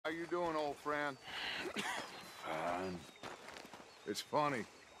you doing, old friend? Fine. It's funny,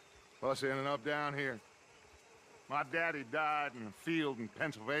 us ending up down here. My daddy died in a field in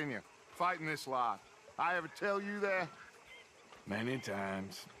Pennsylvania, fighting this lot. I ever tell you that? Many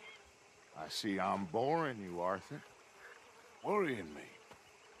times. I see I'm boring you, Arthur. Worrying me.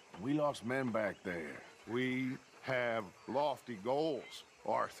 We lost men back there. We have lofty goals,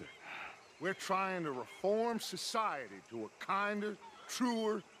 Arthur. We're trying to reform society to a kinder,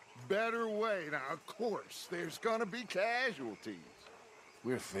 truer, better way. Now, of course, there's gonna be casualties.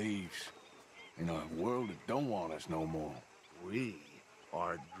 We're thieves. In a world that don't want us no more. We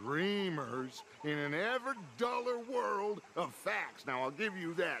are dreamers in an ever duller world of facts. Now, I'll give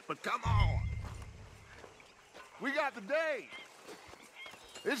you that, but come on. We got the day.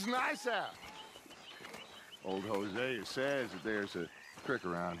 It's nice out. Old Hosea says that there's a trick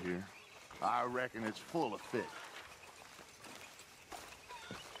around here. I reckon it's full of fish.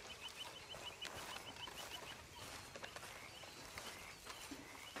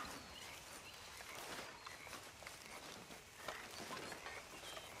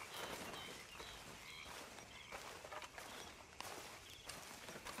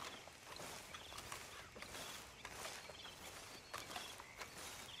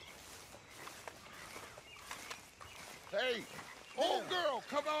 Hey, old girl,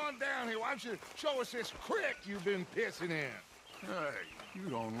 come on down here. Why don't you show us this creek you've been pissing in? Hey, you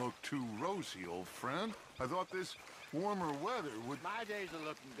don't look too rosy, old friend. I thought this warmer weather would... My days are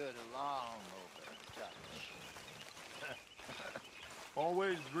looking good along over touch.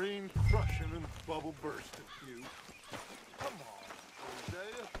 Always green crushing and bubble bursting, you. Come on,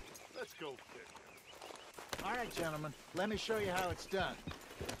 Hosea. Let's go fishing. All right, gentlemen, let me show you how it's done.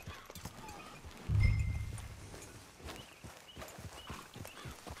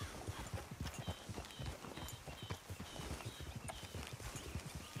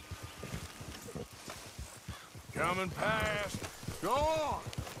 Coming past. Go on!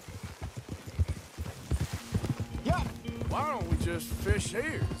 Yeah. Why don't we just fish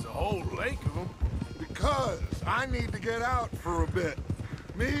here? There's a whole lake of them. Because I need to get out for a bit.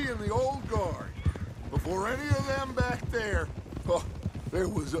 Me and the old guard. Before any of them back there, oh, there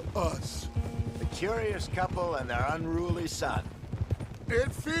was us. The curious couple and their unruly son.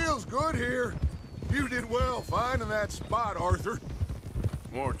 It feels good here. You did well finding that spot, Arthur.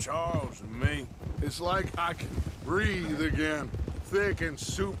 More Charles than me. It's like I can breathe again, thick and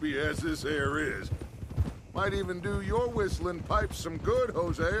soupy as this air is. Might even do your whistling pipes some good,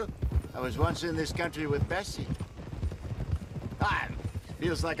 Hosea. I was once in this country with Bessie.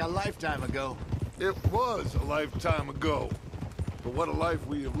 Feels like a lifetime ago. It was a lifetime ago. But what a life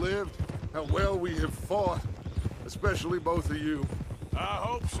we have lived, how well we have fought, especially both of you. I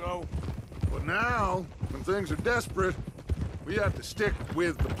hope so. But now, when things are desperate, we have to stick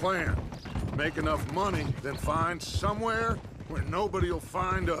with the plan. Make enough money, then find somewhere where nobody will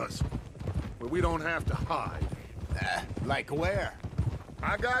find us. Where we don't have to hide. Like where?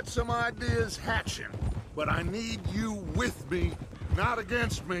 I got some ideas hatching, but I need you with me, not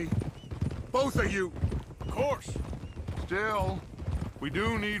against me. Both of you. Of course. Still, we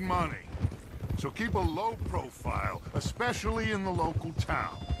do need money. So keep a low profile, especially in the local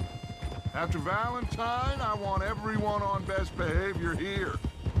town. After Valentine, I want everyone on best behavior here.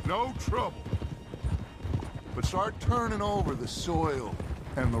 No trouble. But start turning over the soil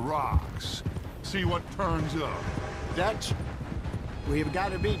and the rocks. See what turns up. Dutch, we've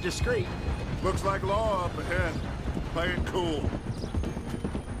got to be discreet. Looks like law up ahead. Play it cool.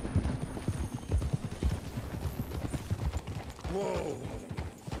 Whoa.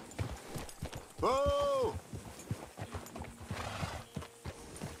 Whoa!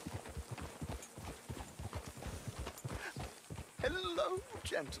 Hello,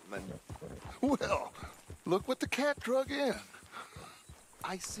 gentlemen. Well, look what the cat drug in.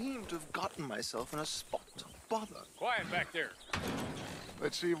 I seem to have gotten myself in a spot of bother. Quiet back there.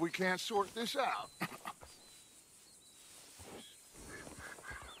 Let's see if we can't sort this out.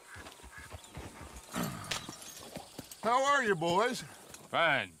 How are you, boys?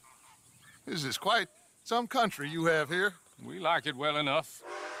 Fine. This is quite some country you have here. We like it well enough.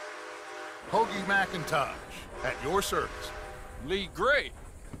 Hoagie McIntosh, at your service. Lee Gray.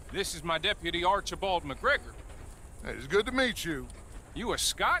 This is my deputy Archibald McGregor. It is good to meet you. You a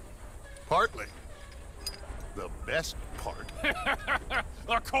Scot? Partly. The best part.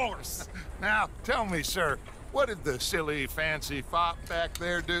 Of course. Now, tell me, sir, what did the silly, fancy fop back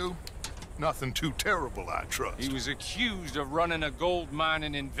there do? Nothing too terrible, I trust. He was accused of running a gold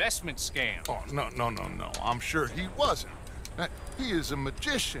mining investment scam. Oh, no. I'm sure he wasn't. He is a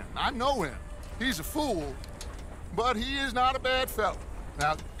magician. I know him. He's a fool. But he is not a bad fellow.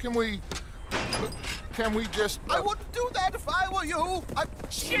 Now, can we just... I wouldn't do that if I were you.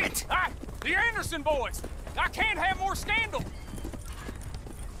 Shit! The Anderson boys! I can't have more scandal!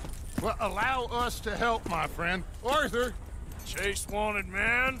 Well, allow us to help, my friend. Arthur, Chase wanted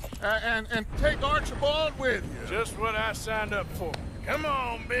man. and take Archibald with you. Just what I signed up for. Come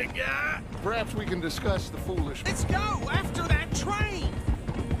on, big guy. Perhaps we can discuss the foolish... Let's go after that train!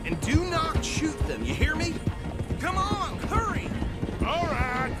 And do not shoot them, you hear me? Come on, hurry! All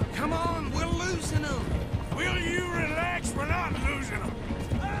right. Come on, we're losing them! Will you relax? We're not losing them.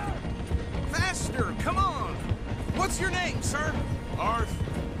 Faster, come on! What's your name, sir?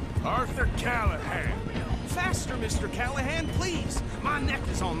 Arthur Callahan. Faster, Mr. Callahan, please! My neck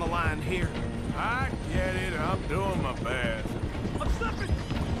is on the line here. I get it. I'm doing my best.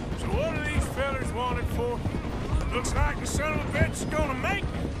 So what are these fellas wanted for? Looks like the son of a bitch is gonna make me.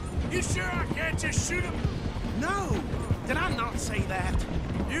 You sure I can't just shoot him? No! Did I not say that?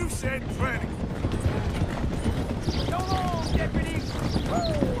 You said plenty. Go on, deputy!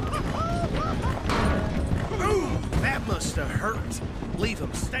 Ooh, that must have hurt. Leave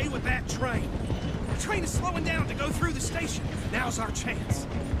him. Stay with that train. The train is slowing down to go through the station. Now's our chance.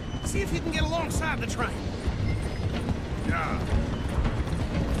 See if you can get alongside the train. Yeah.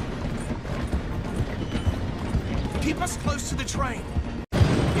 Keep us close to the train.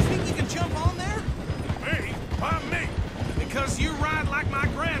 You think you can jump on there? Me? Why me? Because you ride like my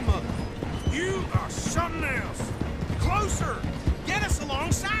grandmother. You are something else. Closer! Get us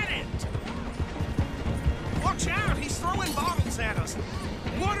alongside it! Watch out, he's throwing bottles at us.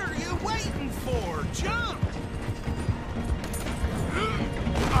 What are you waiting for? Jump! You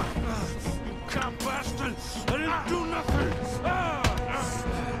cop bastard! I didn't do nothing!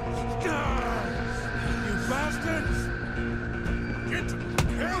 You bastards! Get the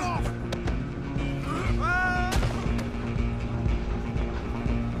hell off!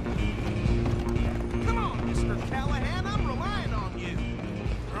 Come on, Mr. Callahan, I'm relying on you.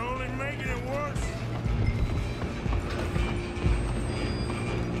 You're only making it worse.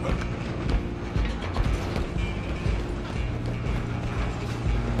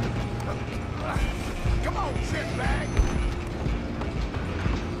 Come on, shitbag!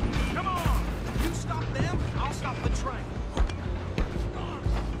 Come on! You stop them, I'll stop the train.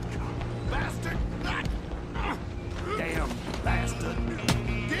 Bastard! Damn bastard.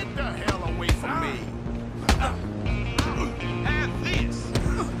 Get the hell away from me! Have this!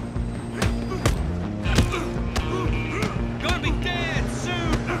 Gonna be dead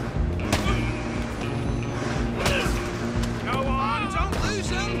soon! Go on, don't lose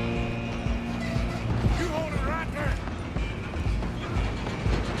him! You hold it right there.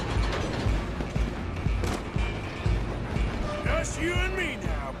 Just you and me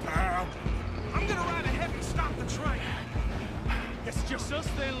now, pal. I'm gonna ride ahead and stop the train. It's just us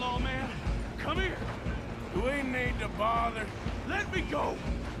then, lawman. Come here. We need to bother. Let me go.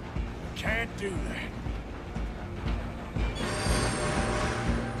 Can't do that.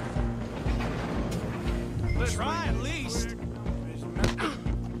 Try at least.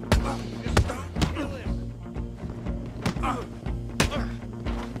 Are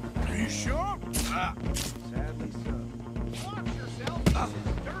you sure? Sadly so. Watch yourself. He's as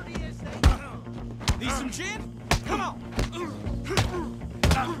dirty as they come. Need some gin? Come on.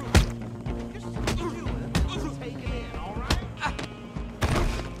 Just you and take it in, all right?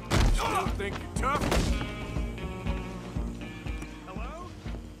 Still think you're tough? Hello?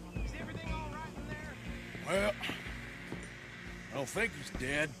 Is everything all right in there? Well, I don't think he's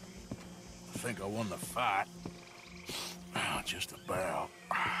dead. I think I won the fight. Just about.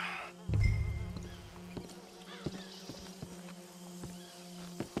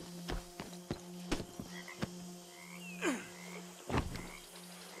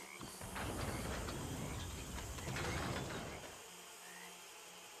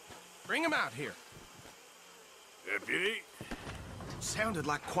 Bring him out here. Deputy, Sounded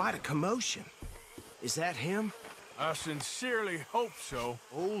like quite a commotion. Is that him? I sincerely hope so.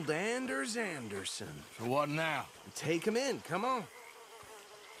 Old Anders Anderson. So what now? Take him in, come on.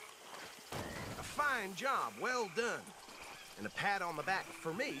 A fine job, well done. And a pat on the back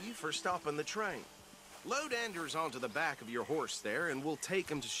for me for stopping the train. Load Anders onto the back of your horse there, and we'll take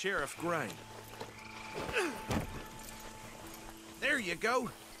him to Sheriff Gray. There you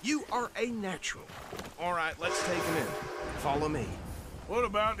go. You are a natural. All right, let's take him in. Follow me. What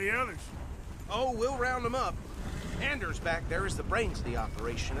about the others? Oh, we'll round them up. Anders back there is the brains of the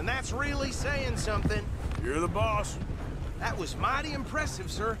operation, and that's really saying something. You're the boss. That was mighty impressive,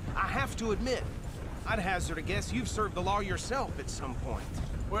 sir. I have to admit. I'd hazard a guess you've served the law yourself at some point.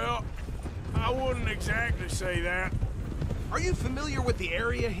 Well, I wouldn't exactly say that. Are you familiar with the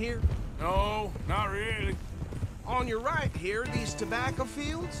area here? No, not really. On your right here, these tobacco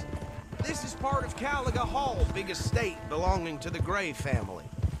fields? This is part of Caliga Hall, big estate belonging to the Gray family.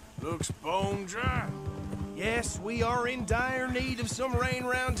 Looks bone dry. Yes, we are in dire need of some rain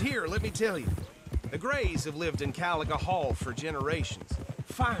round here, let me tell you. The Grays have lived in Caliga Hall for generations.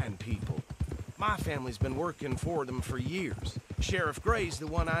 Fine people. My family's been working for them for years. Sheriff Gray's the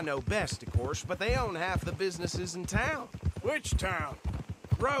one I know best, of course, but they own half the businesses in town. Which town?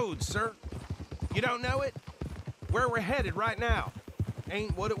 Rhodes, sir. You don't know it? Where we're headed right now.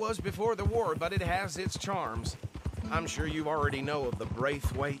 Ain't what it was before the war, but it has its charms. I'm sure you already know of the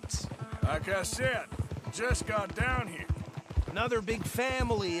Braithwaites. Like I said, just got down here. Another big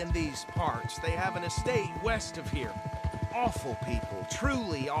family in these parts. They have an estate west of here. Awful people,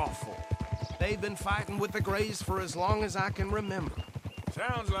 truly awful. They've been fighting with the Grays for as long as I can remember.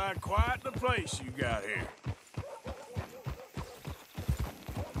 Sounds like quite the place you got here.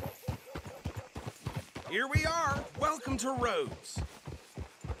 Here we are. Welcome to Rhodes.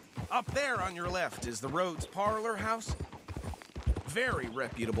 Up there on your left is the Rhodes Parlor House. Very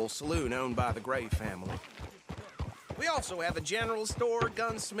reputable saloon owned by the Gray family. We also have a general store,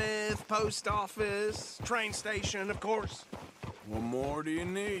 gunsmith, post office, train station, of course. What more do you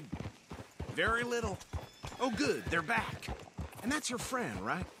need? Very little. Oh, good, they're back. And that's your friend,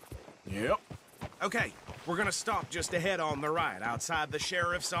 right? Yep. Okay, we're gonna stop just ahead on the right, outside the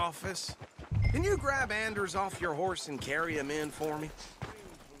sheriff's office. Can you grab Anders off your horse and carry him in for me?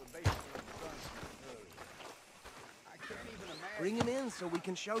 Bring him in so we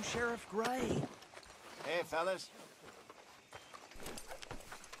can show Sheriff Gray. Hey, fellas.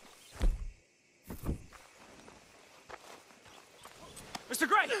 Mr.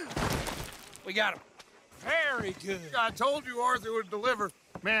 Gray! We got him. Very good. I told you Arthur would deliver.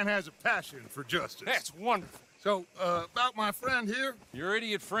 Man has a passion for justice. That's wonderful. So, about my friend here? Your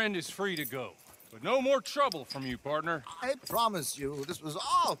idiot friend is free to go. But no more trouble from you, partner. I promise you, this was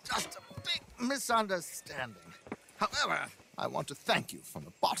all just a big misunderstanding. However, I want to thank you from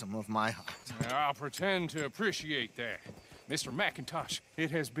the bottom of my heart. I'll pretend to appreciate that. Mr. McIntosh,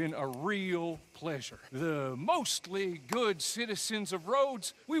 it has been a real pleasure. The mostly good citizens of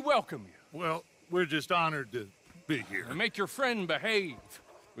Rhodes, we welcome you. Well, we're just honored to be here. And make your friend behave.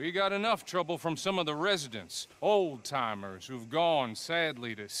 We got enough trouble from some of the residents, old-timers who've gone,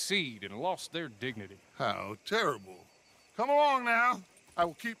 sadly, to seed and lost their dignity. How terrible. Come along now. I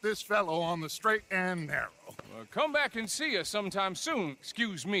will keep this fellow on the straight and narrow. Come back and see us sometime soon.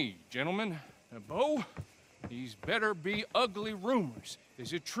 Excuse me, gentlemen. Bo, these better be ugly rumors.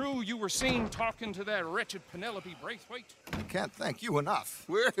 Is it true you were seen talking to that wretched Penelope Braithwaite? I can't thank you enough.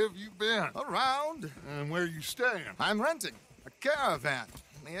 Where have you been? Around, And where you staying? I'm renting a caravan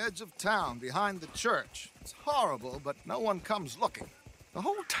on the edge of town behind the church. It's horrible, but no one comes looking. The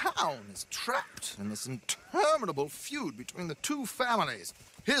whole town is trapped in this interminable feud between the two families.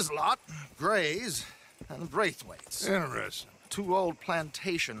 His lot, Gray's, and Braithwaite's. Interesting. Two old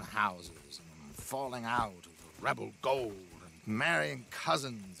plantation houses, and falling out over rebel gold, and marrying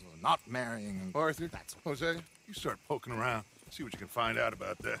cousins or not marrying. Arthur, Jose, you start poking around. See what you can find out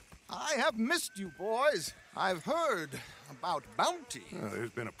about that. I have missed you, boys. I've heard about bounty. Well, there's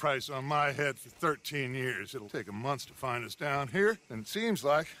been a price on my head for 13 years. It'll take a month to find us down here, and it seems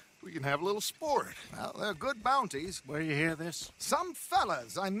like we can have a little sport. Well, they're good bounties. Where you hear this? Some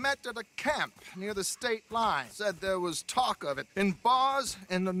fellas I met at a camp near the state line said there was talk of it in bars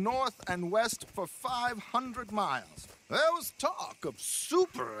in the north and west for 500 miles. There was talk of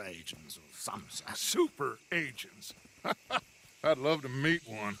super agents of some sort. Super agents. I'd love to meet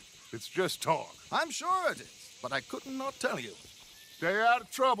one. It's just talk. I'm sure it is, but I couldn't not tell you. Stay out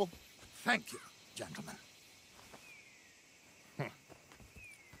of trouble. Thank you, gentlemen.